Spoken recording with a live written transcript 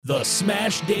The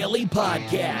Smash Daily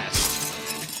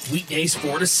Podcast. Weekdays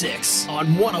 4 to 6 on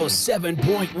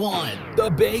 107.1 The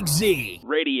Big Z.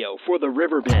 Radio for the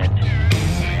Riverbend.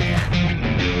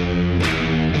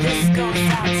 This goes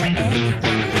out to anyone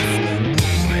listening.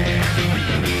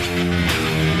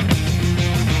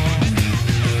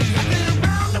 I've been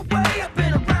around the way, I've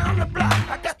been around the block.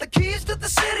 I got the keys to the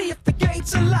city if the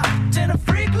gates are locked. And a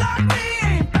freak like me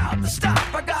ain't about to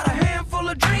stop. I got a handful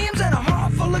of dreams and a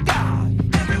heart full of God.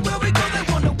 Everywhere we go, they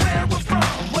wonder where we're from.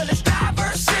 Well, it's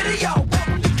diverse city, y'all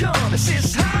welcome to come. It's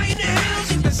just high in the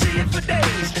hills, you can see it for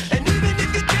days. And even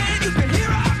if you can't, you can hear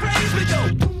our praise. We go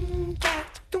boom,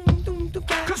 boom, boom, boom,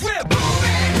 cause we're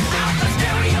booming out the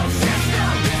stereo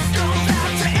system. This goes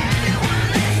out to anyone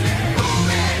listening.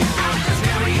 Booming out the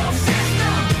stereo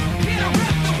system. Get a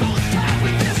rip the whole time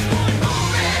with this one.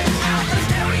 Booming out the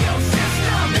stereo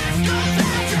system. This goes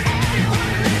out to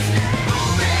anyone listening.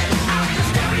 Booming out the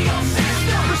stereo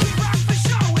system. We rock the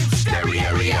show in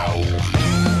stereo.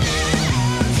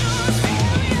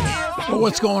 Well,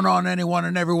 what's going on, anyone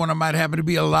and everyone that might happen to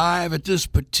be alive at this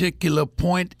particular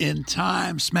point in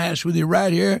time? Smash with you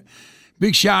right here.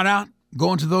 Big shout out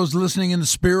going to those listening in the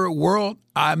spirit world.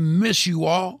 I miss you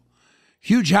all.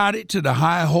 Huge howdy to the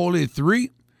High Holy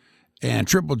Three and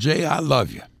Triple J. I love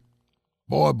you.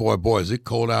 Boy, is it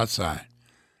cold outside.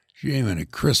 She ain't even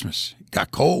at Christmas. It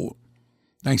got cold.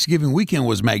 Thanksgiving weekend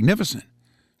was magnificent.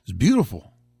 It was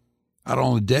beautiful. Out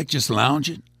on the deck, just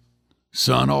lounging.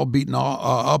 Sun all beating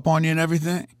up on you and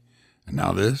everything. And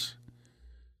now this.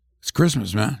 It's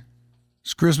Christmas, man.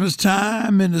 It's Christmas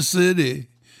time in the city.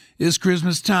 It's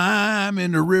Christmas time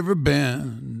in the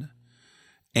Riverbend.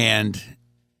 And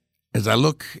as I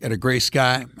look at a gray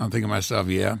sky, I'm thinking to myself,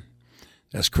 yeah,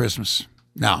 that's Christmas.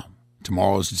 Now,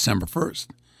 tomorrow is December 1st.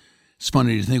 It's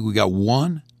funny to think we got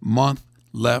 1 month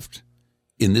left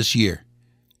in this year.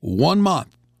 1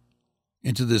 month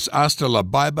into this hasta la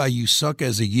bye-bye, you suck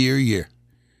as a year.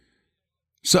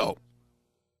 So,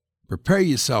 prepare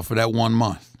yourself for that 1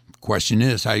 month. The question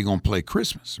is, how you going to play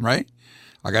Christmas, right?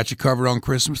 I got you covered on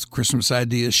Christmas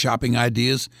ideas, shopping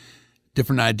ideas,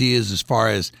 different ideas as far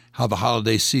as how the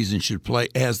holiday season should play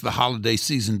as the holiday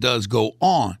season does go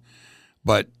on.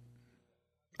 But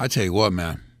I tell you what,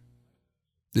 man,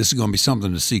 this is going to be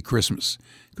something to see Christmas.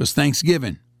 Because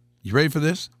Thanksgiving, you ready for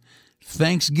this?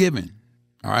 Thanksgiving.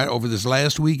 All right, over this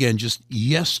last weekend, just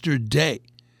yesterday,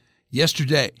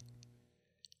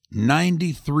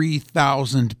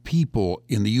 93,000 people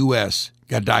in the U.S.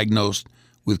 got diagnosed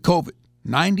with COVID.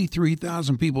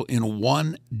 93,000 people in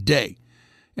one day.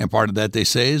 And part of that, they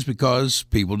say, is because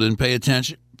people didn't pay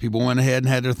attention. People went ahead and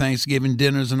had their Thanksgiving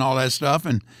dinners and all that stuff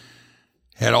and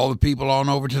had all the people on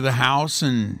over to the house.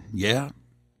 And, yeah,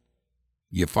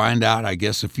 you find out, I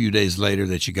guess, a few days later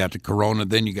that you got the corona.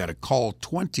 Then you got to call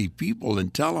 20 people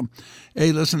and tell them,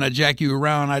 hey, listen, I jacked you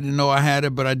around. I didn't know I had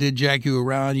it, but I did jack you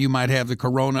around. You might have the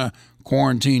corona.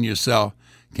 Quarantine yourself.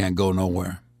 Can't go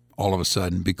nowhere all of a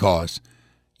sudden because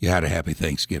you had a happy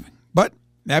Thanksgiving. But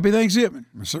happy Thanksgiving.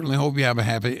 I certainly hope you had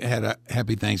a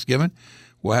happy Thanksgiving.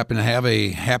 We'll happen to have a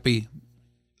happy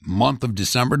month of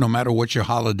December, no matter what your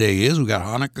holiday is. We got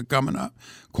Hanukkah coming up,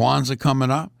 Kwanzaa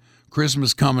coming up,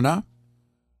 Christmas coming up.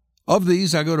 Of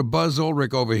these, I go to Buzz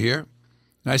Ulrich over here.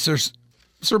 And I say,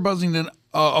 Sir Buzzington,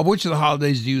 of which of the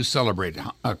holidays do you celebrate?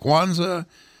 Kwanzaa,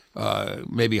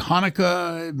 maybe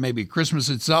Hanukkah, maybe Christmas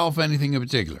itself, anything in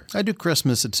particular? I do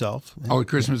Christmas itself. Oh,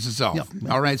 Christmas itself.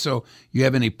 Yeah. All right, so you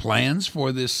have any plans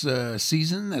for this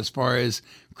season as far as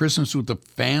Christmas with the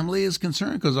family is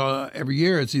concerned? Because every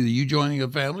year it's either you joining a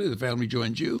family or the family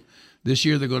joins you. This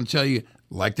year they're going to tell you,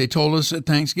 like they told us at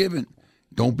Thanksgiving,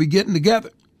 don't be getting together.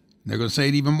 They're going to say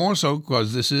it even more so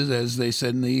because this is, as they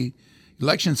said in the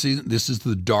election season, this is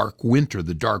the dark winter.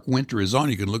 The dark winter is on.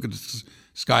 You can look at the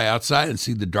sky outside and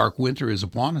see the dark winter is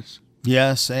upon us.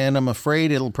 Yes, and I'm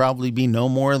afraid it'll probably be no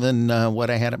more than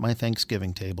what I had at my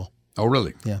Thanksgiving table. Oh,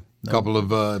 really? Yeah. A couple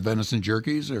of venison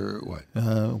jerkies or what?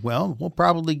 Well, we'll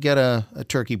probably get a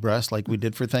turkey breast like we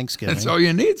did for Thanksgiving. That's all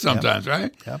you need sometimes,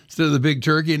 right? Yep. Instead of the big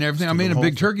turkey and everything. I mean, a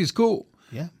big turkey's cool.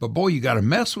 Yeah. But, boy, you got to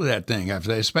mess with that thing,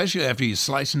 especially after you're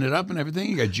slicing it up and everything.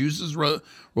 You got juices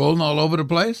rolling all over the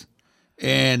place.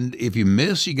 And if you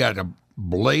miss, you got a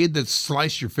blade that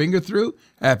sliced your finger through.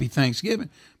 Happy Thanksgiving.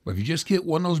 But if you just get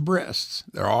one of those breasts,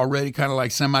 they're already kind of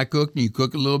like semi-cooked and you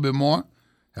cook a little bit more.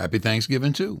 Happy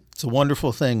Thanksgiving, too. It's a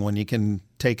wonderful thing when you can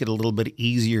take it a little bit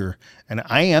easier. And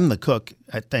I am the cook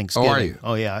at Thanksgiving. Oh, are you?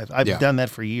 Oh, yeah. I've done that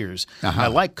for years. Uh-huh. I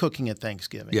like cooking at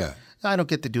Thanksgiving. Yeah. I don't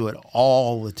get to do it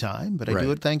all the time, but I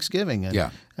do it at Thanksgiving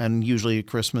and usually at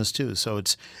Christmas too. So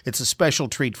it's a special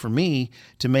treat for me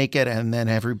to make it, and then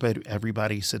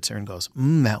everybody sits there and goes,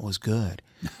 that was good.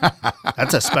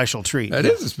 That's a special treat. That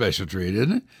is a special treat,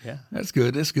 isn't it? Yeah. That's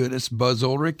good. That's good. It's Buzz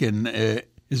Ulrich. And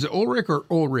is it Ulrich or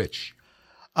Ulrich?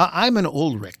 I'm an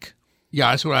Ulrich.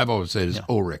 Yeah, that's what I've always said is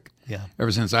Ulrich. Yeah.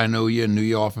 Ever since I know you and knew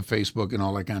you off of Facebook and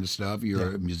all that kind of stuff,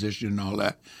 you're a musician and all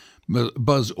that.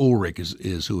 Buzz Ulrich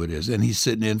is who it is. And he's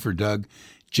sitting in for Doug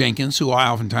Jenkins, who I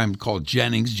oftentimes call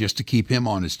Jennings just to keep him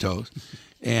on his toes.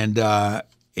 And I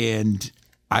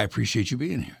appreciate you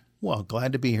being here. Well,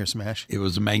 glad to be here, Smash. It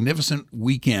was a magnificent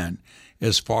weekend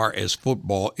as far as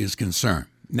football is concerned.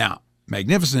 Now,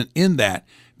 magnificent in that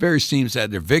various teams had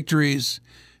their victories,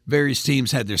 various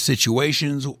teams had their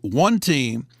situations. One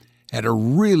team had a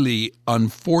really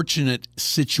unfortunate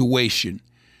situation,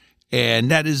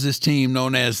 and that is this team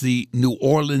known as the New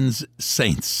Orleans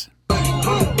Saints.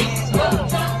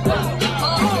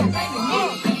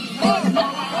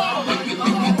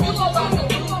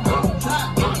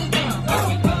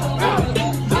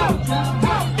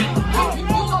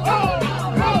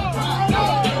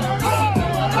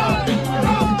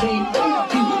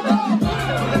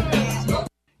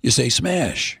 You say,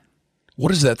 Smash,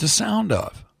 what is that the sound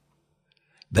of?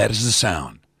 That is the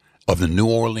sound of the New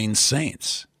Orleans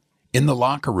Saints in the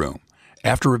locker room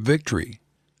after a victory,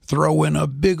 throw in a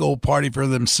big old party for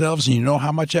themselves, and you know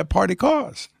how much that party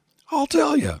cost? I'll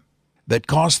tell you. That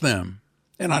cost them,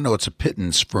 and I know it's a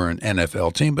pittance for an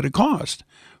NFL team, but it cost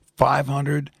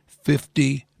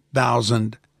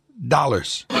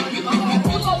 $550,000.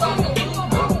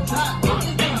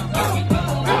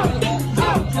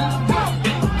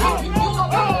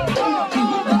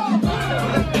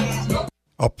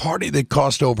 A party that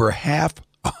cost over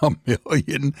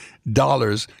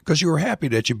 $500,000 because you were happy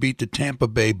that you beat the Tampa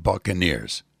Bay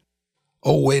Buccaneers.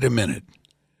 Oh, wait a minute.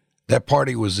 That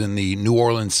party was in the New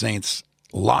Orleans Saints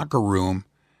locker room,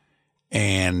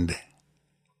 and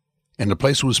the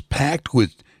place was packed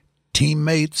with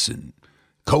teammates and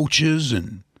coaches,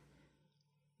 and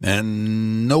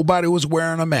nobody was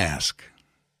wearing a mask.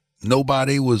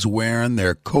 Nobody was wearing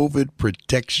their COVID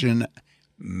protection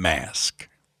mask.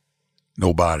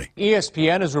 Nobody.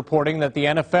 ESPN is reporting that the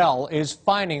NFL is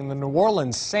fining the New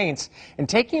Orleans Saints and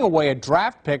taking away a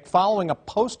draft pick following a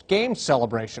post-game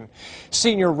celebration.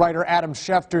 Senior writer Adam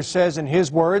Schefter says in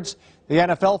his words, the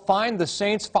NFL fined the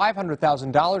Saints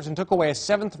 $500,000 and took away a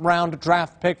seventh-round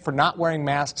draft pick for not wearing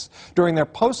masks during their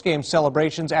post-game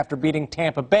celebrations after beating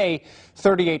Tampa Bay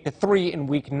 38-3 in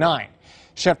Week 9.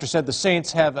 Schefter said the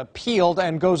Saints have appealed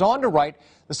and goes on to write,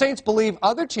 the Saints believe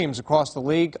other teams across the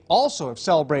league also have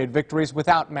celebrated victories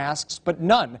without masks, but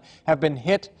none have been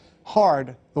hit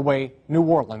hard the way New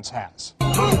Orleans has.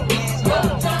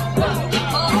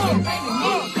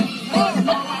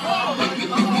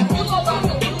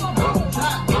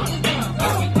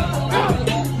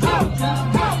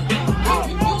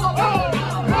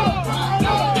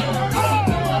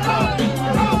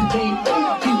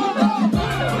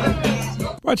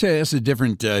 I'd say that's a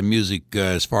different music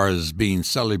as far as being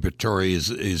celebratory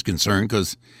is concerned,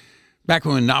 because back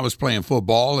when I was playing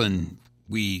football and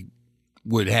we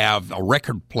would have a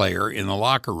record player in the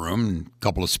locker room and a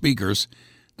couple of speakers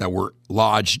that were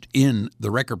lodged in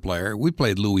the record player, we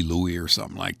played Louie Louie or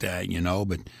something like that,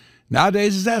 but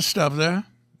nowadays is that stuff there.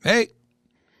 Hey,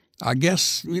 I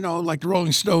guess, like the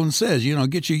Rolling Stone says,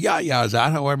 get your yah-yahs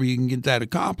out, however you can get that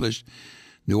accomplished.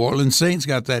 New Orleans Saints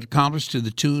got that accomplished to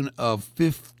the tune of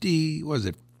 550, what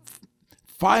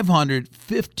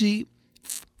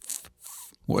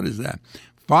is that?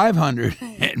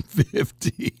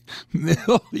 $550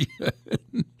 million.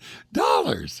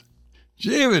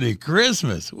 Jiminy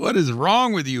Christmas, what is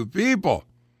wrong with you people?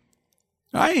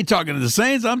 I ain't talking to the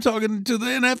Saints, I'm talking to the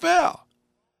NFL.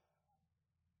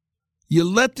 You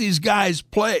let these guys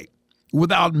play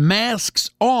without masks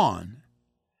on.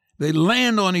 They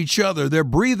land on each other. They're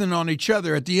breathing on each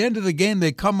other. At the end of the game,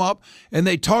 they come up and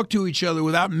they talk to each other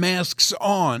without masks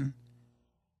on.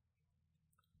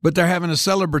 But they're having a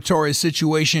celebratory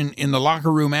situation in the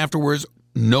locker room afterwards,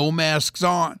 no masks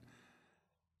on.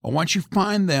 Well, why don't you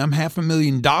fine them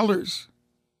 $500,000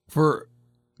 for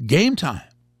game time?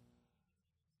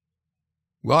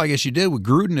 Well, I guess you did with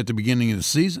Gruden at the beginning of the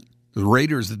season, the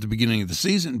Raiders at the beginning of the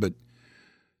season, but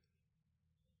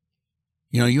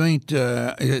you ain't,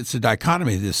 it's a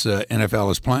dichotomy this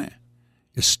NFL is playing.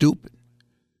 It's stupid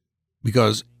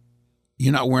because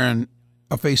you're not wearing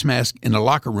a face mask in the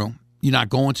locker room. You're not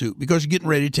going to because you're getting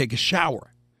ready to take a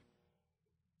shower.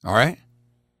 All right?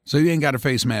 So you ain't got a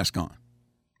face mask on,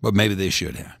 but maybe they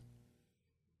should have.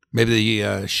 Maybe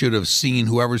they should have seen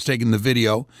whoever's taking the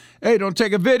video. Hey, don't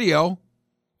take a video.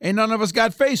 Ain't none of us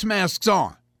got face masks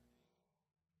on.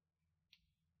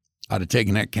 I'd have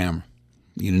taken that camera.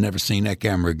 You'd have never seen that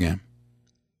camera again.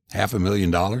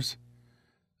 $500,000?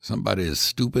 Somebody is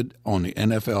stupid on the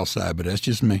NFL side, but that's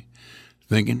just me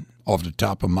thinking off the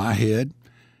top of my head,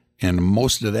 and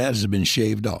most of that has been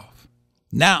shaved off.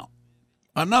 Now,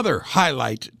 another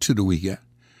highlight to the weekend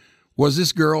was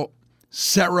this girl,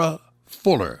 Sarah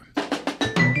Fuller.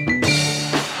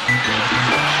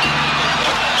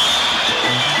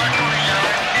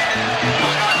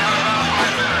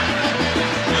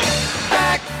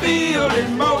 Backfield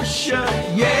in motion,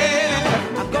 yeah.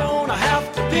 I'm gonna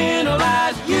have to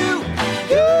penalize you.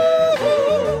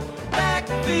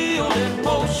 Backfield in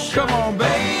motion. Come on,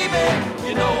 baby.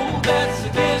 You know that's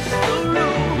against the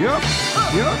rules.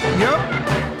 Yep.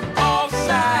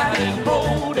 Offside and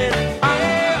holding.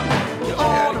 Yeah. You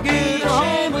ought to be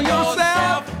ashamed of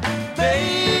yourself,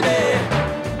 baby.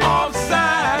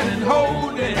 Offside and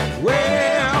holding.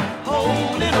 Well,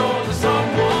 holding on to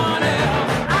someone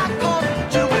else. I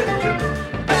caught you with your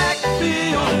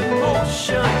backfield in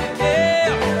motion.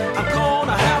 Yeah, I'm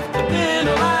gonna have to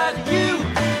penalize you.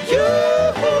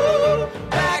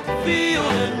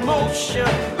 Backfield in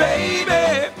motion, baby.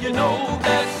 You know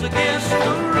that's against the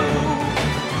rules.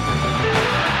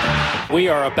 We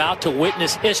are about to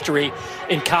witness history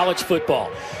in college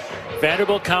football.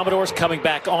 Vanderbilt Commodores coming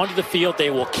back onto the field. They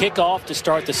will kick off to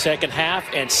start the second half,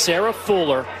 and Sarah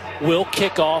Fuller will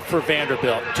kick off for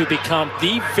Vanderbilt to become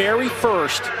the very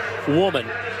first woman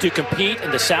to compete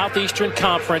in the Southeastern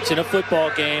Conference in a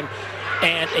football game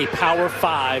and a Power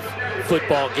 5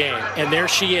 football game. And there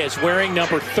she is, wearing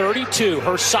number 32,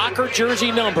 her soccer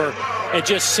jersey number, and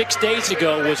just 6 days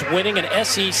ago was winning an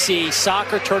SEC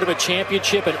soccer tournament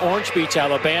championship in Orange Beach,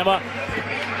 Alabama.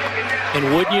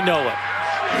 And wouldn't you know it,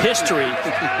 history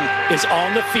is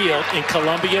on the field in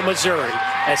Columbia, Missouri,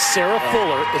 as Sarah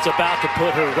Fuller is about to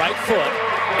put her right foot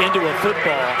into a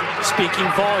football, speaking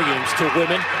volumes to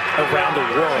women around the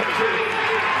world.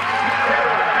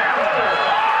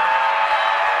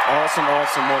 Awesome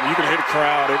moment. You can hear the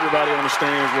crowd. Everybody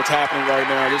understands what's happening right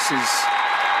now. This is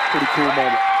a pretty cool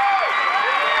moment.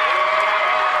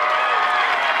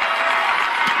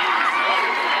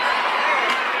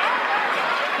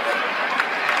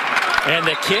 And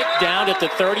the kick down at the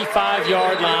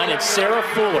 35-yard line, and Sarah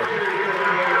Fuller.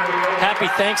 Happy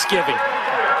Thanksgiving.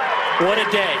 What a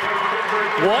day.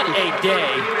 What a day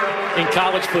in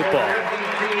college football.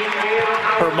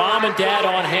 Her mom and dad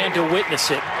on hand to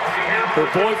witness it. Her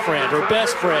boyfriend, her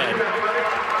best friend.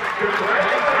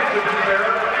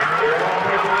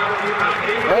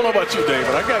 I don't know about you, Dave,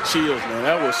 but I got chills, man.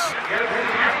 That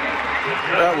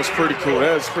was pretty cool.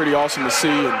 That was pretty awesome to see.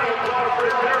 And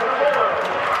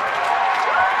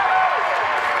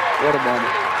what a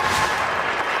moment.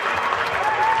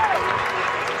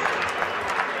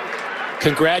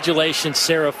 Congratulations,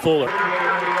 Sarah Fuller.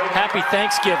 Happy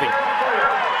Thanksgiving.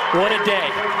 What a day.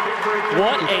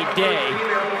 What a day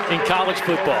in college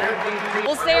football.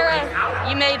 Well, Sarah,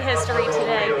 you made history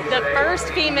today. The first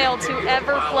female to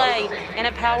ever play in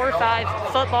a Power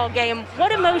 5 football game.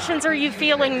 What emotions are you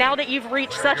feeling now that you've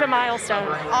reached such a milestone?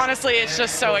 Honestly, it's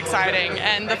just so exciting.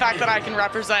 And the fact that I can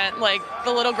represent, like,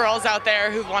 the little girls out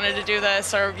there who wanted to do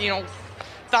this or, you know,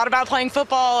 thought about playing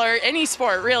football or any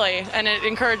sport, really, and it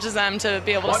encourages them to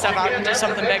be able to step out and do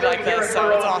something big like this, so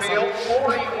it's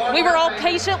awesome. We were all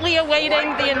patiently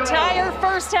awaiting the entire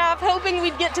first half, hoping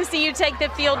we'd get to see you take the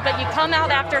field, but you come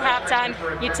out after halftime,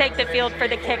 you take the field for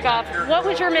the kickoff. What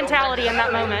was your mentality in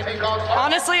that moment?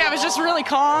 Honestly, I was just really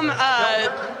calm.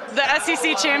 The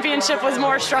SEC championship was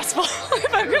more stressful,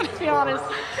 if I'm going to be honest.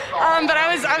 But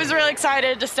I was really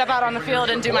excited to step out on the field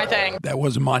and do my thing. That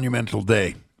was a monumental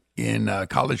day in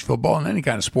college football and any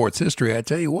kind of sports history. I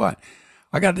tell you what,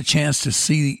 I got the chance to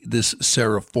see this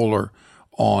Sarah Fuller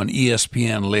on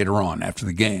ESPN later on after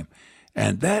the game.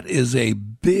 And that is a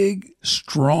big,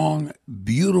 strong,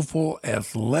 beautiful,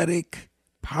 athletic,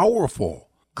 powerful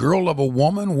girl of a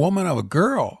woman, woman of a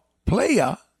girl,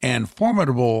 player, and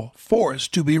formidable force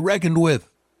to be reckoned with.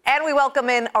 And we welcome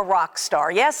in a rock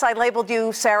star. Yes, I labeled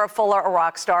you, Sarah Fuller, a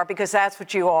rock star because that's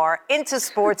what you are, into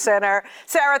SportsCenter.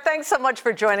 Sarah, thanks so much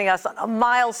for joining us on a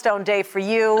milestone day for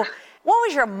you. What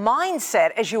was your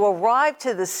mindset as you arrived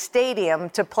to the stadium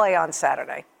to play on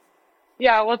Saturday?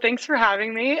 Yeah, well, thanks for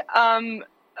having me.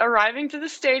 Arriving to the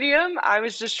stadium, I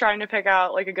was just trying to pick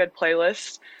out like a good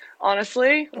playlist,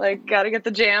 honestly. Like, got to get the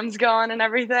jams going and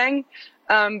everything.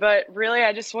 But really,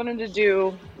 I just wanted to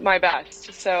do my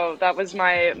best. So that was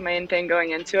my main thing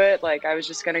going into it. Like, I was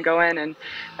just going to go in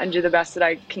and do the best that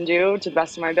I can do to the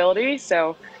best of my ability.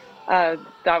 So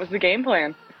that was the game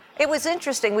plan. It was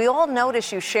interesting. We all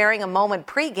noticed you sharing a moment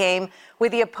pregame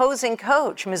with the opposing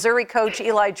coach, Missouri coach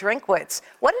Eli Drinkwitz.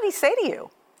 What did he say to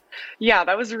you? Yeah,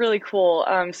 that was really cool.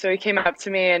 So he came up to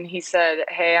me and he said,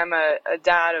 "Hey, I'm a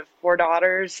dad of 4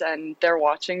 daughters and they're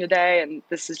watching today, and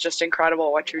this is just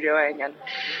incredible what you're doing." And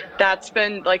that's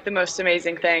been like the most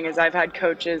amazing thing is I've had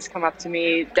coaches come up to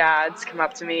me, dads come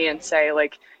up to me and say,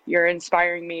 like, "You're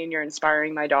inspiring me and you're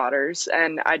inspiring my daughters."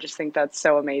 And I just think that's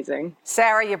so amazing.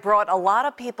 Sarah, you brought a lot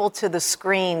of people to the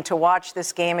screen to watch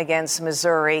this game against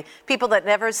Missouri. People that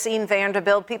never seen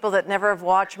Vanderbilt, people that never have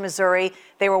watched Missouri.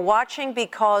 They were watching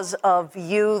because of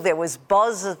you. There was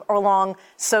buzz along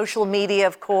social media,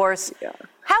 of course. Yeah.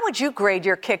 How would you grade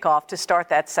your kickoff to start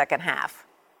that second half?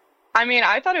 I mean,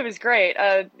 I thought it was great.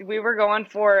 We were going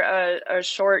for a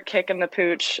short kick in the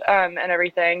pooch and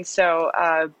everything. So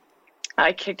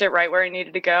I kicked it right where I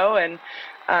needed to go and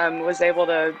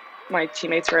my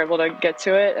teammates were able to get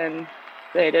to it and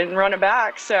they didn't run it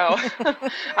back. So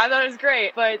I thought it was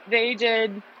great, but they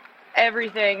did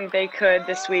everything they could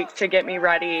this week to get me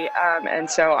ready. And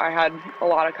so I had a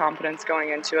lot of confidence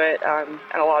going into it and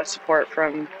a lot of support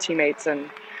from teammates and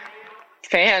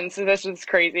fans. This is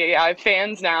crazy. I have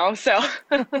fans now, so.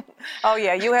 Oh,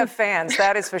 yeah, you have fans,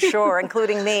 that is for sure,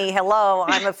 including me. Hello,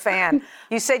 I'm a fan.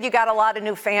 You said you got a lot of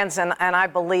new fans, and I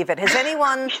believe it. Has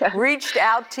anyone reached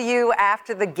out to you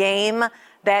after the game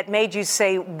that made you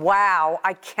say, wow,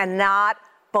 I cannot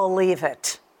believe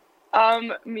it?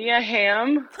 Mia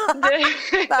Hamm.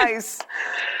 Nice.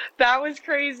 That was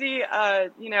crazy. A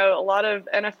lot of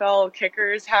NFL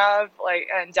kickers have,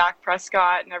 and Dak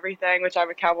Prescott and everything, which I'm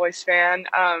a Cowboys fan.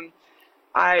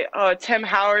 Tim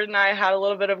Howard and I had a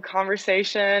little bit of a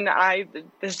conversation.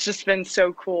 It's just been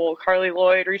so cool. Carly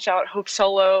Lloyd reached out. Hope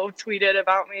Solo tweeted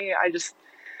about me.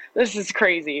 This is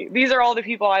crazy. These are all the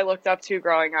people I looked up to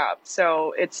growing up.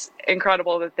 So it's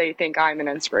incredible that they think I'm an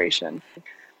inspiration.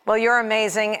 Well, you're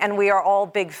amazing, and we are all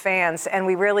big fans, and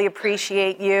we really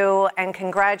appreciate you, and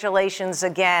congratulations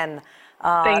again.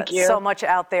 Thank you. So much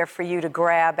out there for you to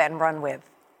grab and run with.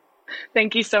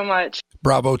 Thank you so much.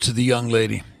 Bravo to the young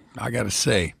lady. I got to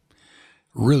say,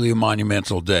 really a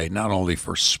monumental day, not only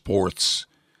for sports,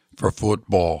 for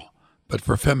football, but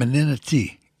for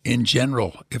femininity in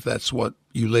general, if that's what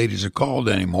you ladies are called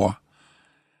anymore.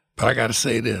 But I got to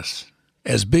say this.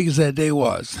 As big as that day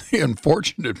was, the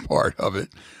unfortunate part of it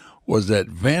was that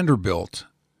Vanderbilt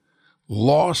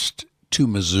lost to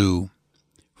Mizzou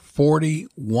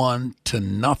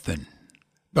 41-0.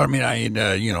 But I mean, I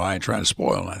ain't trying to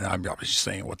spoil it. I'm just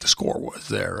saying what the score was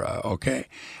there. Okay,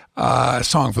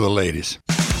 song for the ladies.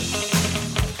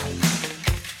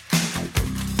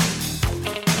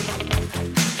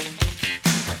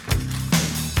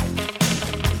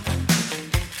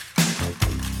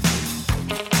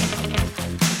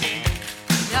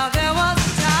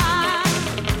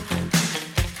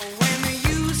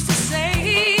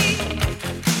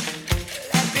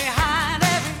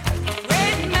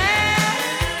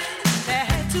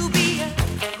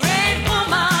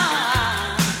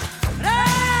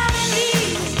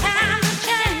 Time to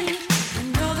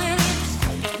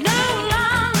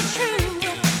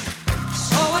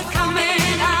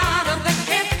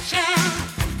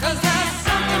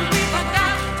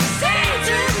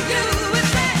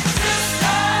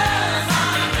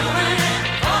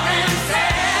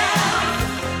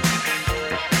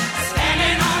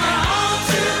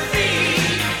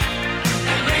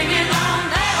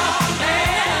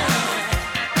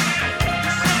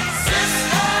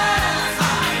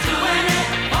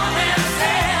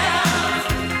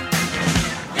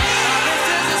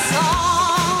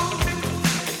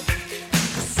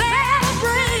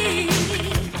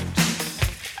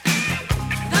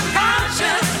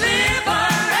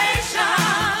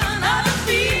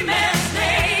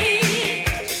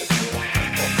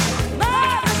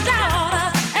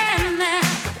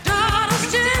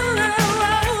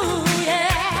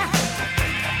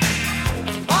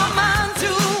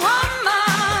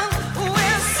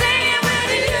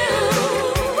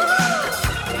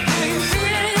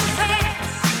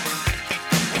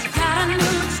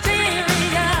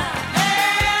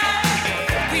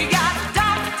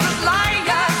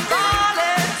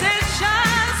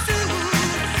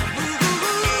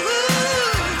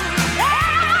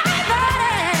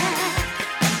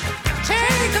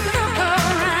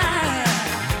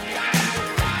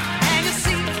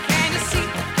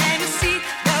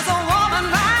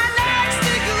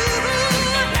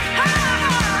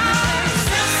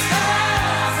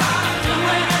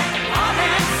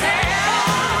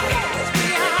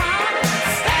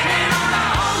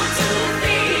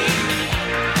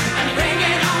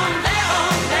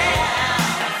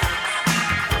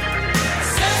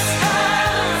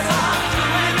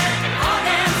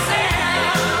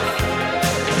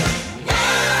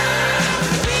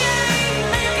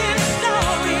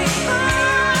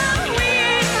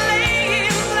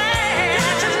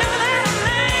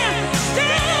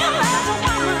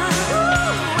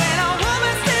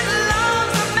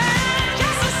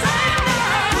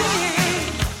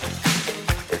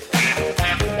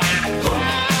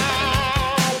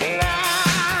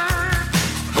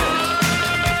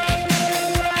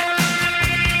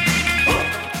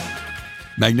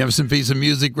Magnificent piece of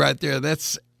music right there.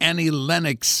 That's Annie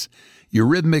Lennox,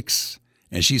 Eurythmics,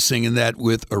 and she's singing that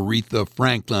with Aretha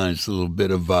Franklin. It's a little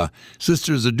bit of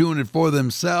sisters are doing it for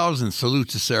themselves, and salute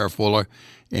to Sarah Fuller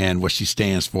and what she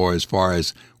stands for as far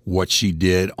as what she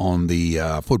did on the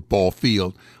football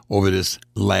field over this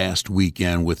last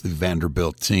weekend with the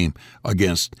Vanderbilt team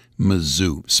against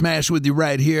Mizzou. Smash with you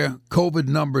right here. COVID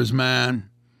numbers, man.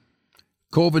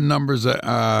 COVID numbers,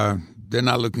 they're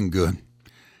not looking good.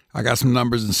 I got some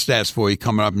numbers and stats for you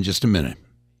coming up in just a minute.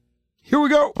 Here we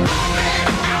go.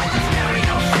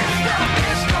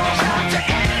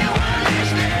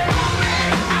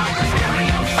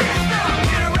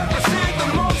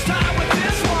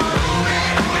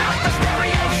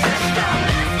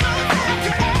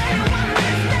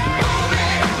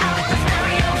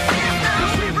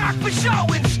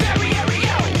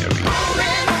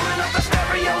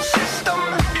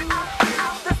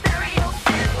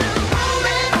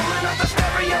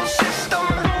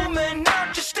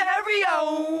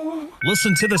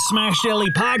 Listen to the Smash Daily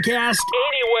podcast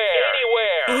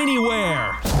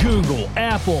anywhere. Google,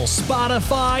 Apple,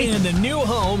 Spotify, and the new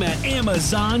home at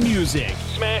Amazon Music.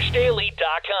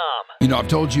 SmashDaily.com. You know, I've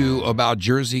told you about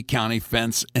Jersey County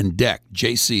Fence and Deck,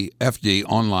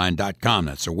 jcfdonline.com.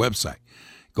 That's their website.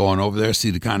 Go on over there,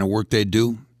 see the kind of work they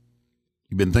do.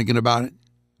 You've been thinking about it?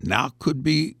 Now could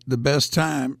be the best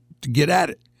time to get at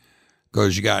it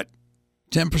because you got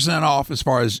 10% off as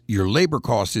far as your labor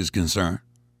cost is concerned.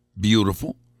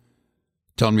 Beautiful.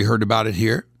 Tell them you heard about it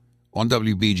here on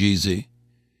WBGZ.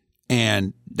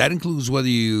 And that includes whether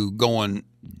you go on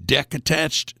deck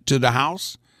attached to the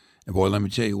house. And boy, let me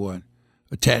tell you what,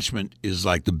 attachment is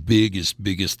like the biggest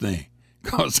thing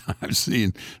because I've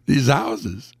seen these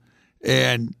houses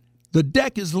and the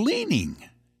deck is leaning.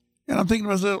 And I'm thinking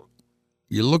to myself,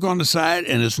 you look on the side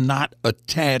and it's not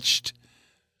attached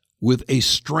with a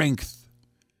strength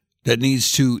that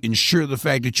needs to ensure the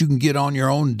fact that you can get on your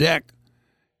own deck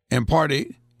and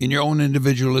party in your own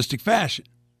individualistic fashion.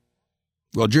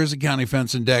 Well, Jersey County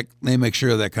Fence and Deck, they make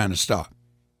sure of that kind of stuff.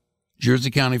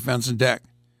 Jersey County Fence and Deck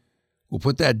will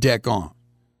put that deck on.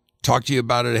 Talk to you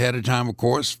about it ahead of time, of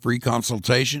course, free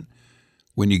consultation.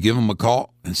 When you give them a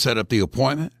call and set up the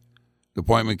appointment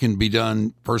can be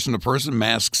done person to person,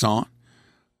 masks on.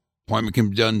 Appointment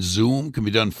can be done Zoom, can be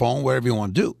done phone, whatever you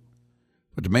want to do.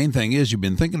 But the main thing is you've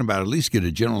been thinking about at least get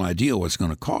a general idea what it's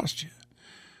going to cost you.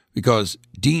 Because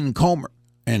Dean Comer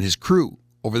and his crew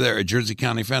over there at Jersey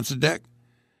County Fence and Deck,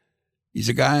 these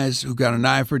are guys who got an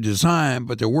eye for design,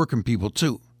 but they're working people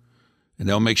too. And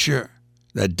they'll make sure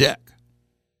that deck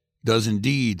does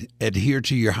indeed adhere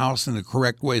to your house in the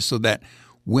correct way so that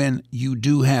when you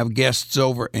do have guests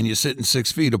over and you're sitting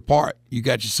 6 feet apart, you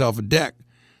got yourself a deck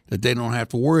that they don't have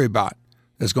to worry about.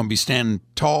 It's going to be standing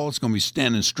tall, it's going to be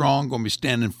standing strong, going to be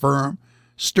standing firm,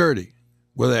 sturdy,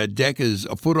 whether that deck is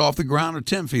a foot off the ground or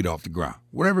 10 feet off the ground,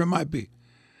 whatever it might be.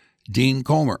 Dean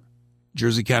Comer,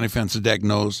 Jersey County Fence and Deck,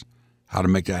 knows how to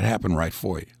make that happen right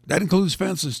for you. That includes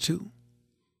fences, too.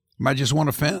 You might just want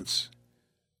a fence.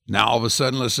 Now, all of a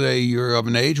sudden, let's say you're of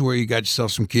an age where you got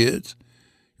yourself some kids.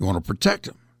 You want to protect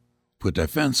them. Put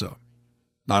that fence up.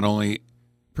 Not only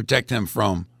protect them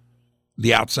from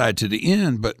the outside to the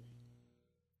in, but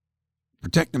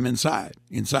protect them inside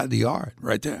the yard,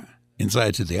 right there,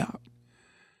 inside to the out.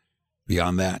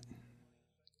 Beyond that,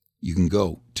 you can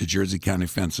go to Jersey County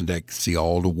Fence and Deck, see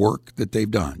all the work that they've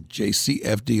done,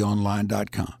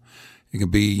 jcfdonline.com. It can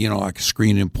be, like a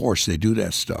screen in Porsche. They do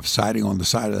that stuff. Siding on the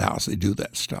side of the house, they do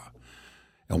that stuff.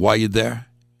 And while you're there,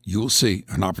 you'll see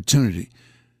an opportunity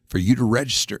for you to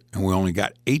register. And we only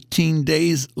got 18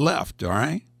 days left, all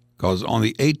right? Because on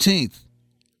the 18th,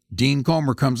 Dean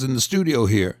Comer comes in the studio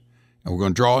here, and we're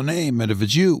going to draw a name, and if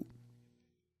it's you,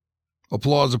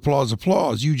 applause, applause,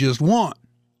 applause, you just won.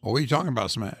 What are you talking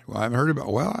about, Smash? Well, I haven't heard about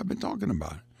it. Well, I've been talking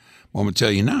about it. Well, I'm going to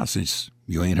tell you now since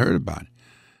you ain't heard about it.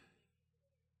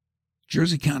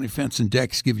 Jersey County Fence and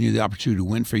Deck is giving you the opportunity to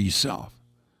win for yourself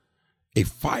a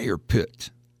fire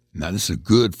pit. Now, this is a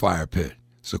good fire pit.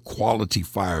 It's a quality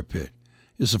fire pit.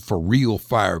 It's a for real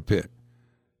fire pit.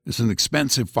 It's an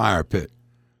expensive fire pit.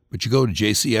 But you go to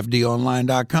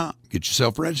jcfdonline.com, get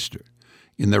yourself registered.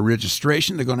 In their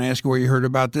registration, they're going to ask you where you heard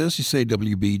about this. You say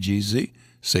WBGZ,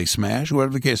 say Smash,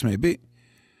 whatever the case may be.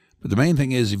 But the main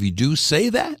thing is, if you do say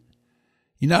that,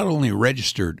 you not only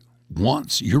registered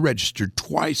once, you're registered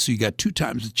twice, so you got 2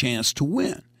 times the chance to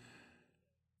win.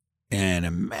 And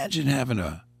imagine having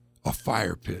a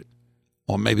fire pit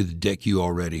on maybe the deck you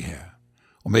already have,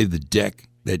 or maybe the deck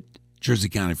that Jersey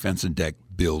County Fence and Deck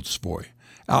builds for you,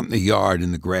 out in the yard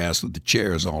in the grass with the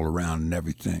chairs all around and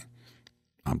everything.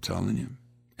 I'm telling you.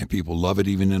 And people love it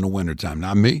even in the wintertime.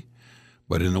 Not me,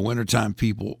 But in the wintertime,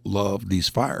 people love these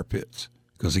fire pits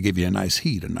because they give you a nice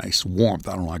heat, a nice warmth.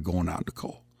 I don't like going out in the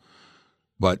cold.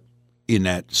 But in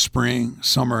that spring,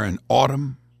 summer, and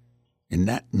autumn, in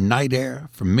that night air,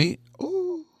 for me,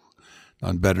 ooh,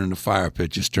 nothing better than the fire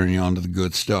pit. Just turn you on to the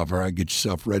good stuff. All right, get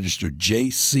yourself registered.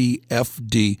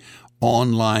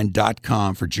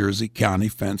 JCFDonline.com for Jersey County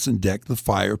Fence and Deck, the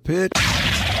fire pit.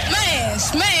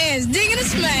 Smash, digging a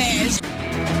smash.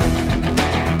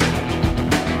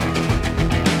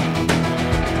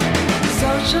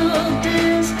 Social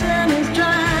distance is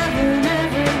driving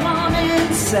everyone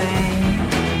insane.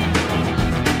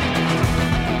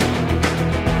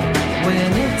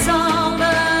 When it's all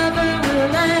over,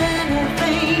 will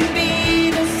anything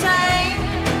be the same?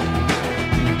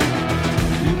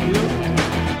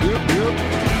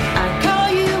 I call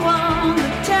you on the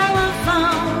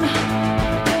telephone.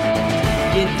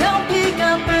 You don't pick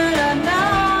up, but I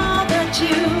know that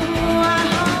you are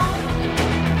home.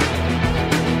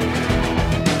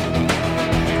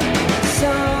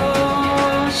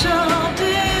 Social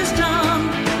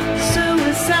distance,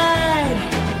 suicide.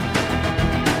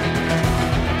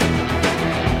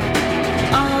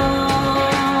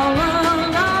 All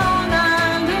alone, I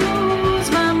lose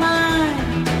my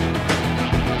mind.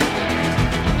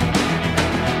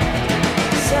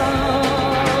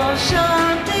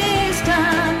 Social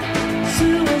distance,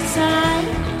 suicide.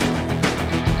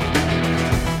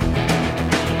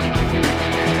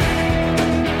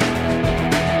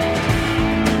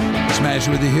 Smash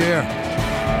with you here.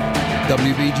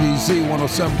 WBGC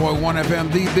 107.1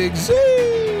 FM, The Big Z.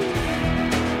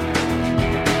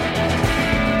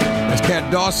 That's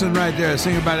Cat Dawson right there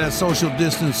singing about that social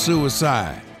distance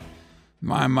suicide.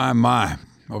 My.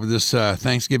 Over this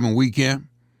Thanksgiving weekend.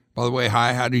 By the way,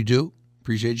 hi, how do you do?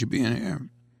 Appreciate you being here.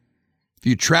 If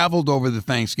you traveled over the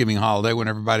Thanksgiving holiday when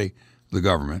everybody, the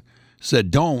government,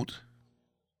 said don't,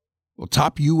 well,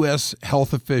 top U.S.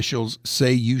 health officials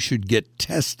say you should get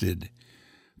tested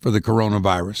for the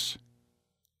coronavirus.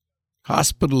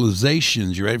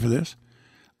 Hospitalizations, you ready for this?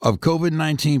 Of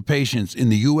COVID-19 patients in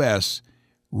the U.S.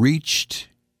 reached,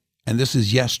 and this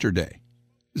is yesterday,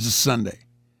 this is Sunday,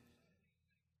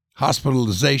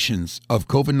 hospitalizations of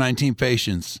COVID-19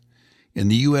 patients in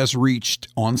the U.S. reached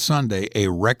on Sunday a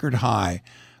record high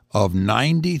of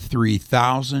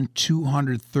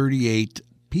 93,238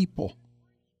 people.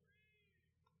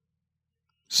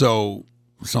 So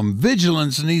some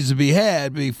vigilance needs to be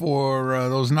had before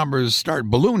those numbers start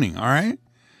ballooning, all right?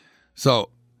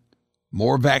 So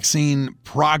more vaccine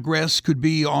progress could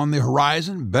be on the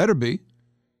horizon, better be.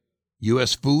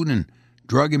 U.S. Food and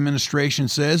Drug Administration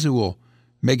says it will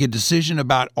make a decision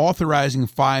about authorizing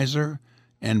Pfizer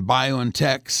and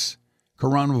BioNTech's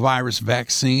coronavirus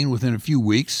vaccine within a few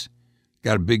weeks.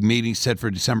 Got a big meeting set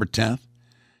for December 10th.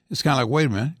 It's kind of like, wait a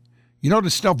minute. You know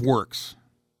this stuff works,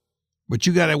 but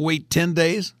you got to wait 10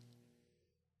 days?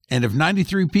 And if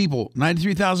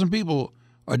 93,000 people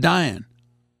are dying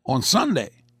on Sunday,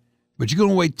 but you're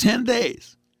going to wait 10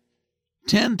 days,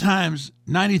 10 times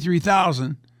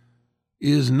 93,000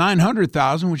 is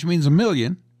 900,000, which means 1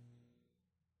 million.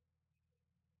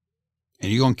 And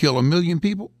you're going to kill 1 million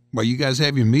people while you guys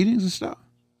have your meetings and stuff?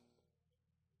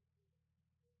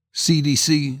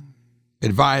 CDC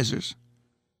advisors,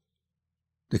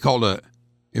 they called an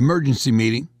emergency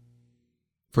meeting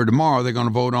for tomorrow. They're going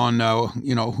to vote on,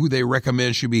 who they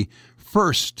recommend should be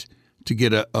first to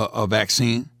get a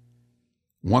vaccine.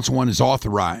 Once one is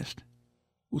authorized,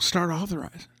 we'll start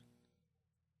authorizing.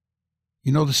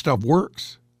 You know this stuff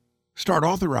works. Start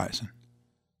authorizing.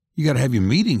 You got to have your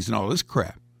meetings and all this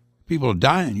crap. People are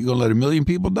dying. You going to let 1 million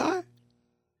people die?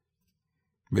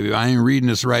 Maybe I ain't reading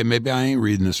this right. Maybe I ain't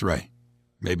reading this right.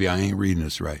 Maybe I ain't reading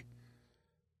this right.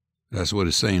 That's what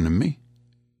it's saying to me.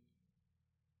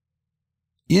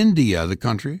 India, the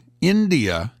country,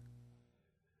 India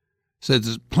says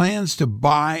it plans to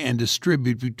buy and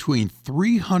distribute between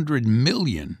 300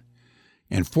 million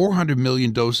and 400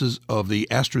 million doses of the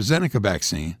AstraZeneca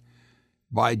vaccine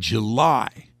by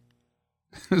July.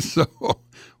 So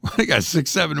they got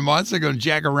 6-7 months. They're going to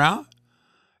jack around,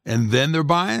 and then they're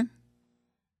buying.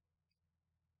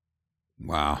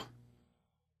 Wow.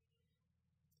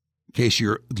 In case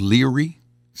you're leery,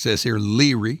 it says here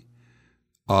leery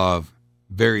of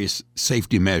various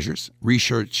safety measures,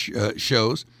 research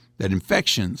shows that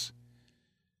infections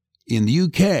in the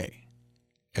UK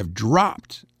have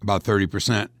dropped about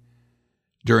 30%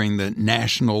 during the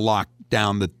national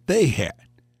lockdown that they had.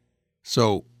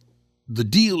 So the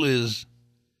deal is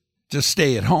just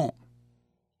stay at home.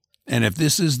 And if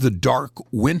this is the dark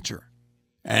winter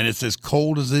and it's as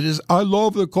cold as it is. I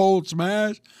love the cold,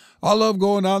 Smash. I love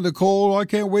going out in the cold. I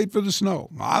can't wait for the snow.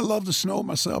 I love the snow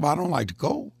myself. I don't like the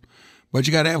cold. But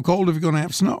you got to have cold if you're going to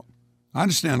have snow. I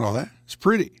understand all that. It's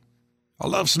pretty. I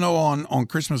love snow on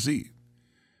Christmas Eve.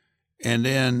 And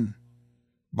then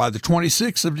by the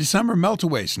 26th of December, melt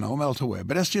away, snow, melt away.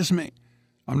 But that's just me.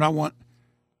 I'm not one.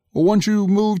 Well, once you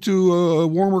move to a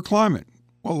warmer climate,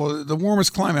 well, the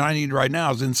warmest climate I need right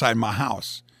now is inside my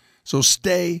house. So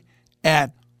stay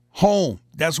at home.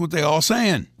 That's what they all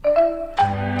saying.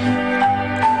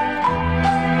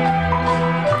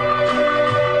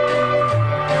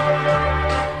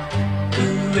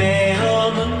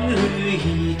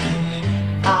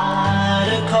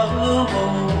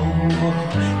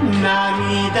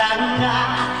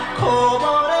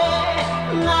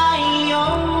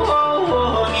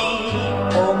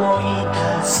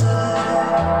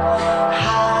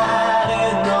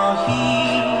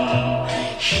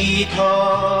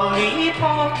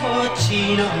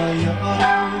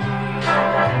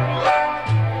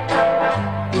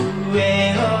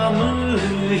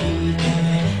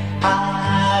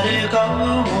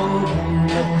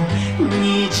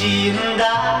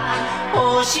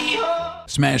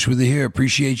 Smash with you here.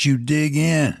 Appreciate you dig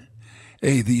in.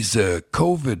 Hey, these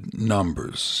COVID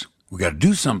numbers, we got to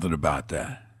do something about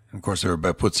that. And of course,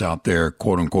 everybody puts out their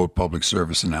quote-unquote public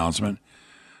service announcement.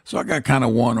 So I got kind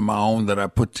of one of my own that I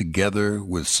put together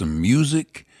with some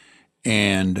music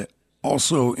and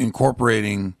also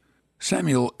incorporating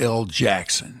Samuel L.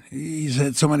 Jackson. He's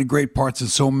had so many great parts in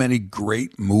so many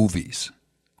great movies.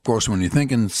 Of course, when you're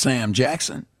thinking Sam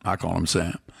Jackson, I call him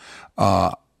Sam,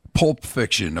 Pulp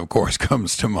Fiction, of course,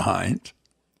 comes to mind.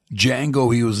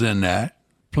 Django, he was in that.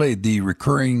 Played the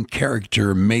recurring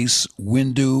character Mace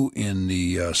Windu in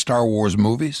the Star Wars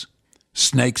movies.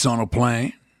 Snakes on a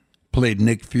Plane. Played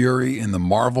Nick Fury in the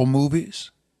Marvel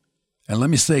movies. And let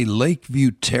me say,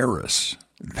 Lakeview Terrace.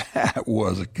 That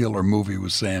was a killer movie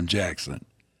with Sam Jackson.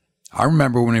 I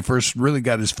remember when he first really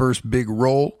got his first big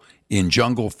role in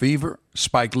Jungle Fever,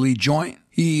 Spike Lee joint.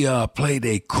 He played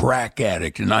a crack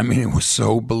addict, and I mean, it was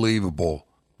so believable.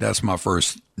 That's my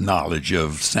first knowledge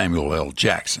of Samuel L.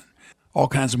 Jackson. All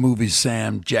kinds of movies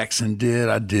Sam Jackson did.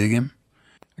 I dig him.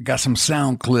 I got some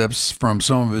sound clips from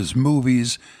some of his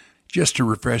movies just to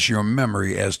refresh your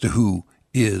memory as to who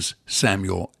is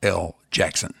Samuel L.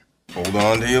 Jackson. Hold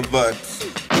on to your butts.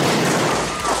 All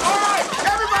right,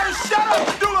 everybody shut up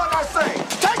and do like I say.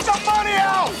 Take the money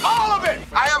out, all of it.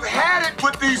 I have had it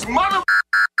with these mother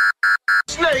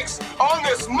snakes on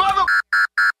this mother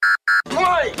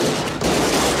plane.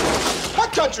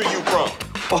 What country you from?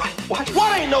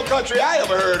 What ain't no country I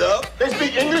ever heard of? They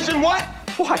speak English and what?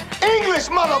 What? English,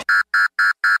 mother.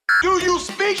 Do you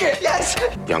speak it? Yes.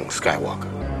 Young Skywalker,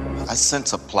 I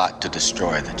sense a plot to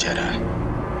destroy the Jedi.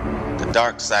 The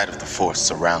dark side of the Force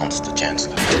surrounds the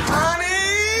Chancellor.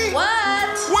 Honey!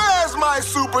 What? Where's my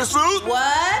super suit?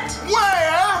 What?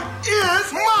 Where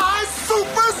is my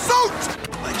super suit?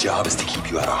 My job is to keep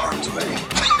you out of harm's way.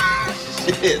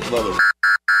 Shit, mother.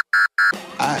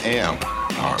 I am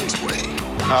harm's way.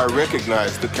 I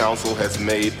recognize the council has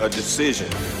made a decision,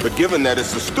 but given that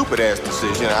it's a stupid-ass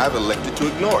decision, I've elected to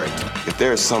ignore it. If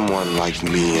there is someone like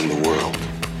me in the world,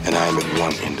 and I am at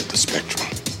one end of the spectrum,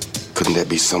 couldn't there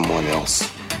be someone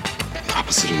else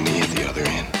opposite of me at the other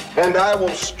end? And I will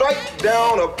strike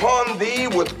down upon thee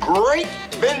with great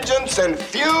vengeance and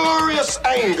furious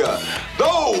anger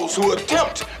those who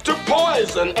attempt to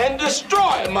poison and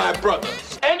destroy my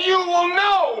brothers. And you will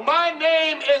know my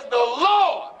name is the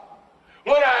Lord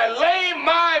when I lay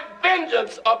my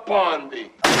vengeance upon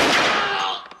thee.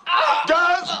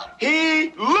 Does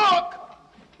he look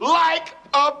like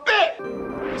a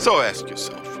bitch? So ask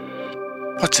yourself,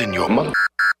 what's in your mother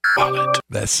wallet?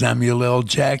 That's Samuel L.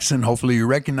 Jackson. Hopefully you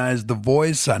recognize the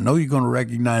voice. I know you're going to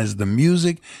recognize the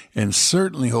music, and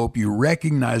certainly hope you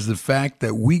recognize the fact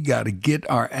that we got to get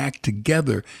our act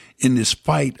together in this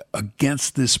fight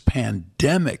against this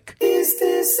pandemic. Is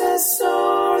this a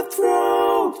sore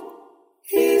throat?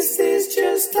 Is this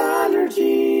just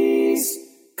allergies?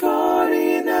 Caught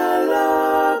in a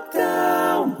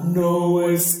lockdown, no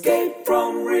escape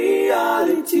from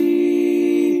reality.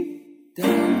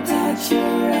 Don't touch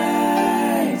your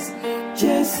eyes,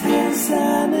 just hand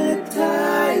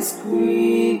sanitize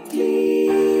quickly.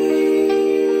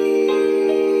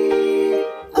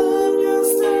 I'm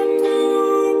just a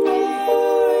poor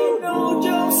boy, no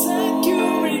job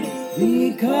security.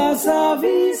 Because of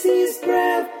easy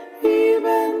spread,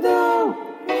 even though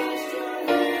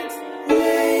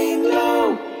laying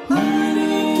low,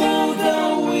 looking out the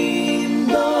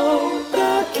window,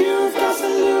 the cure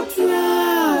doesn't look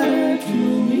flatter to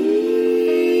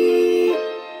me.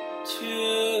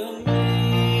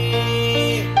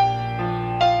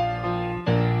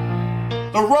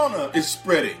 The Rona is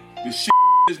spreading. This shit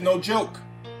is no joke.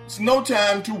 It's no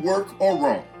time to work or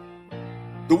roam.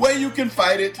 The way you can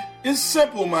fight it is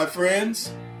simple, my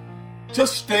friends.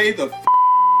 Just stay the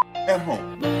at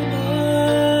home.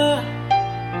 Mama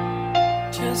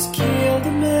just killed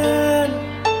a man.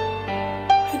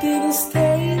 He didn't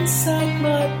stay inside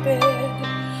my bed.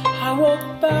 I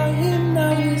walked by him,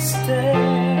 now he's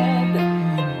dead.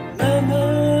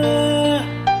 Mama,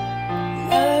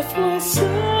 life was so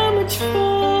much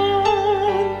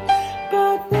fun,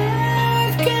 but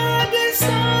life got this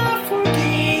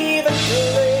unforgiving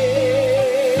play.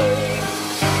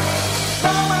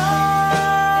 Mama,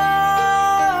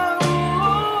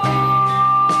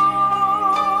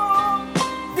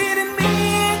 didn't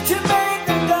mean to make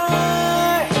them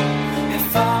die.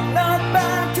 If I'm not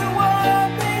back to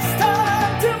work this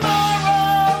time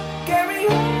tomorrow, carry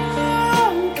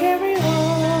on,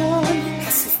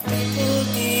 'cause if people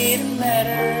didn't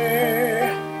matter.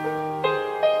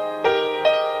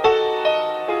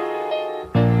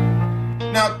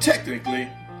 Now, technically,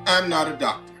 I'm not a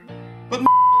doctor, but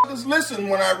just listen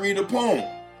when I read a poem.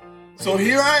 So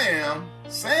here I am,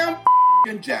 Sam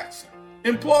Jackson,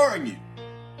 imploring you,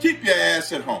 keep your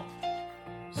ass at home.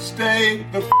 Stay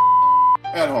the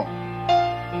at home.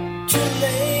 Too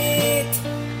late,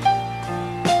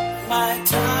 my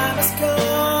time has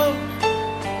come.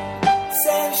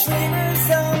 Sand shivers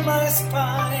on my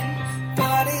spine,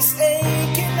 body's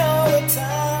aching all the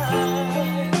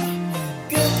time.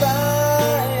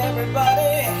 Goodbye,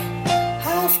 everybody,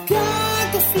 I've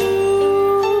got the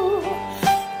flu.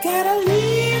 Gotta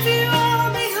leave you all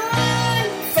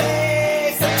behind,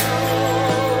 face the truth.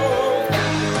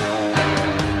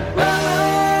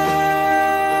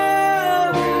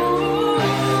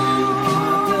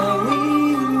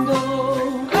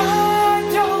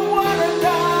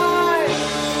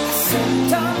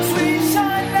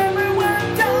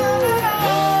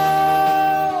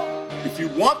 If you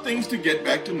want things to get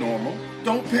back to normal,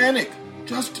 don't panic.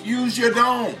 Just use your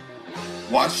dome.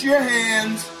 Wash your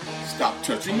hands, stop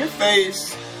touching your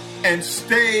face, and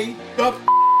stay the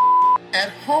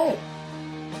at home.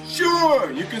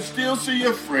 Sure, you can still see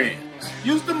your friends.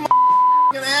 Use the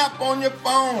app on your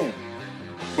phone.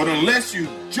 But unless you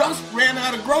just ran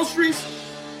out of groceries,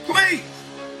 please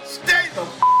stay the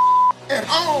at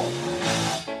home.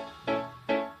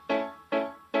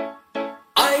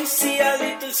 I see a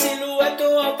little silhouette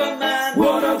of a man.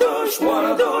 What a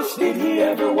douche, did he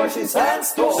ever wash his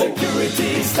hands? Oh.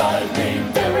 Security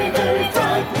startling, very, very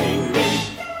frightening me.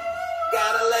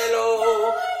 Gotta lay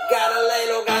low,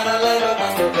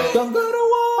 masturbate. Don't go to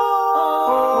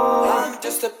war. I'm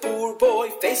just a poor boy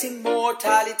facing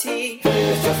mortality.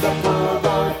 He's just a poor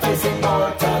boy facing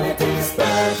mortality.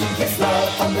 Spending his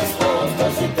life on this world,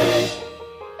 does he pay?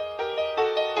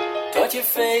 Touch your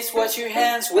face, wash your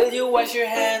hands. Will you wash your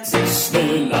hands?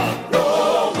 Bismillah.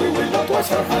 No, we will not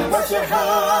wash our hands. Wash your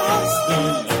hands.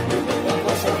 We will not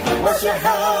wash our hands. Wash your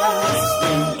hands.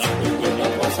 We will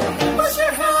not wash our hands. Wash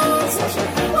your hands. Wash your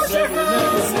hands. Wash your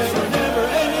hands. Never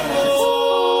anymore.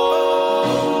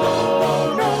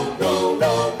 No.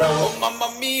 Oh, mamma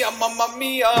mia, mamma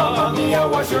mia. Mamma mia,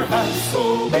 wash your hands.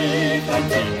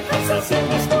 COVID-19 has a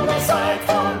sickness put aside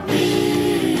for me.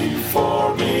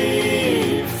 For me.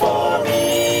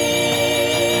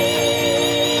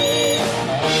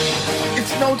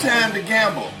 It's no time to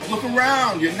gamble. Look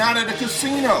around. You're not at a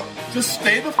casino. Just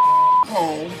stay the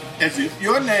home as if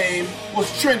your name was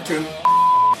Trenton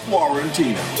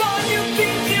Quarantino. Don't you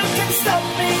think you can stop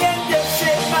me and just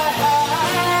shake my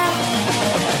hand?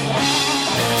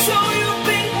 So you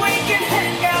think we can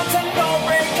hang out and go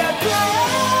break a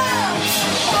glass?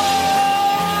 Oh,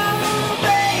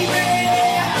 baby,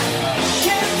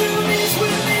 can't do this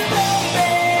with me,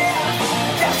 baby.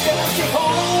 Just gonna stay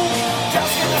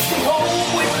home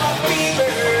with my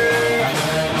fever.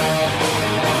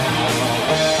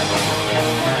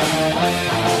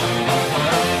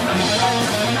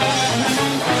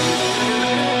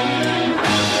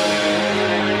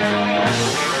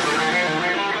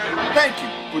 Thank you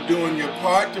for doing your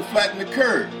part to flatten the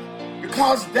curve,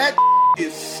 because that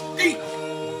is steep.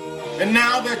 And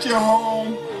now that you're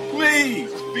home,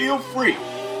 please feel free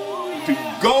to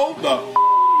go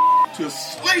to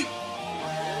sleep.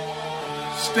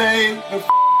 Stay the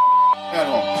at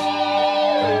home.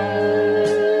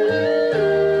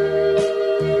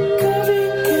 Coffee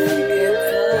can get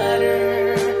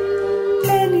flatter,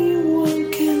 anyone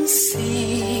can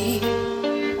see.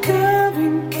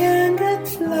 Curving can get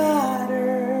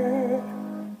flatter,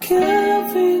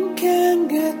 curving can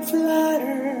get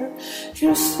flatter,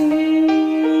 you see.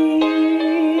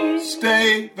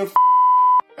 Stay the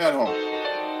at home.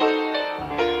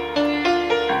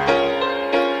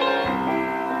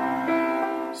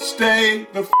 stay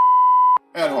the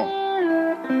at home.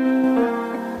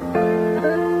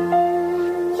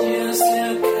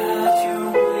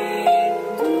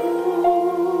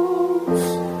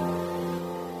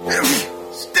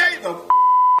 Stay the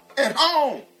at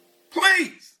home,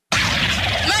 please.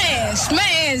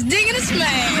 Smash, digging a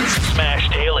smash. Smash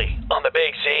Daily on the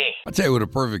Big Z. I'll tell you what a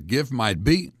perfect gift might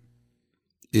be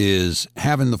is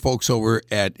having the folks over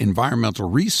at Environmental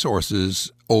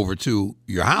Resources over to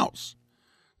your house.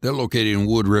 They're located in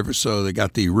Wood River, so they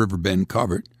got the Riverbend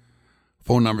covered.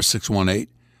 Phone number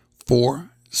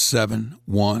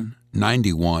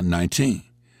 618-471-9119.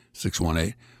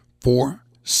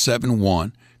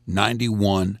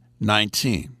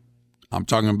 618-471-9119. I'm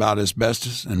talking about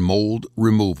asbestos and mold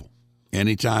removal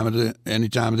any time of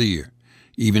the year,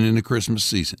 even in the Christmas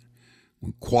season.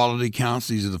 When quality counts,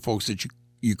 these are the folks that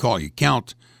you call. You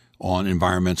count on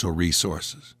Environmental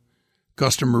Resources.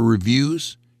 Customer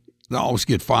reviews, they always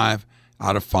get 5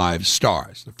 out of 5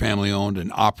 stars. They're family-owned and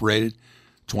operated,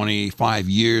 25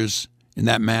 years in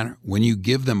that manner. When you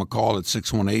give them a call at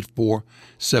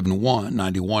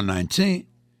 618-471-9119,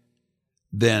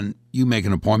 then you make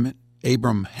an appointment.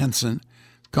 Abram Henson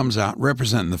comes out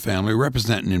representing the family,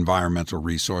 representing Environmental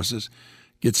Resources,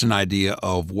 gets an idea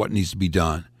of what needs to be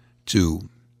done to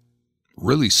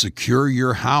really secure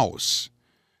your house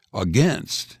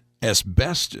against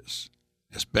asbestos.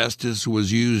 Asbestos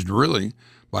was used really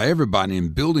by everybody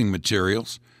in building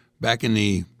materials back in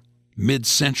the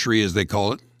mid-century, as they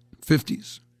call it,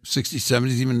 50s, 60s,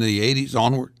 70s, even the 80s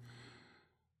onward.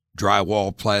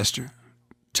 Drywall, plaster,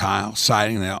 tile,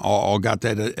 siding, they all got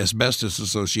that asbestos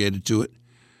associated to it.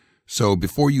 So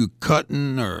before you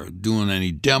cutting or doing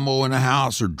any demo in a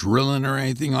house or drilling or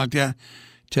anything like that,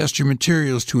 test your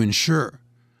materials to ensure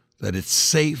that it's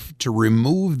safe to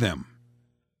remove them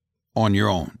on your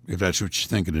own, if that's what you're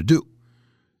thinking to do.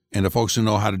 And the folks who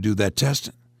know how to do that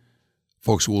testing,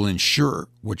 folks will ensure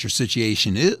what your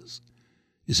situation is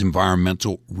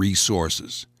Environmental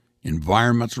Resources.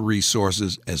 Environmental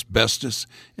Resources, asbestos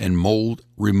and mold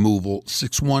removal,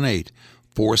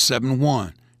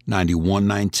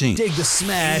 618-471-9119. Dig the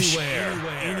smash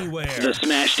anywhere. The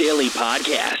Smash Daily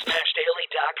Podcast. SmashDaily.com.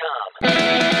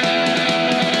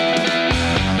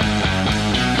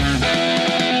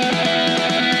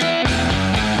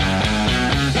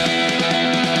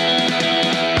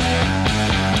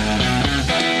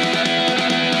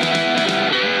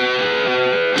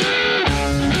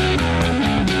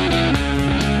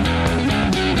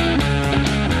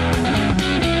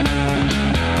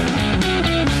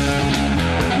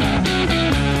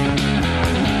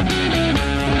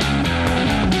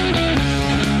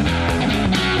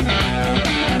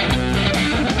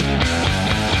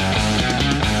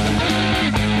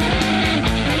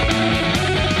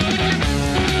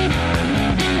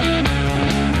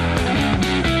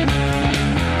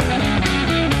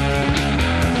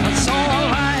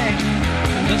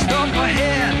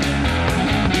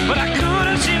 But I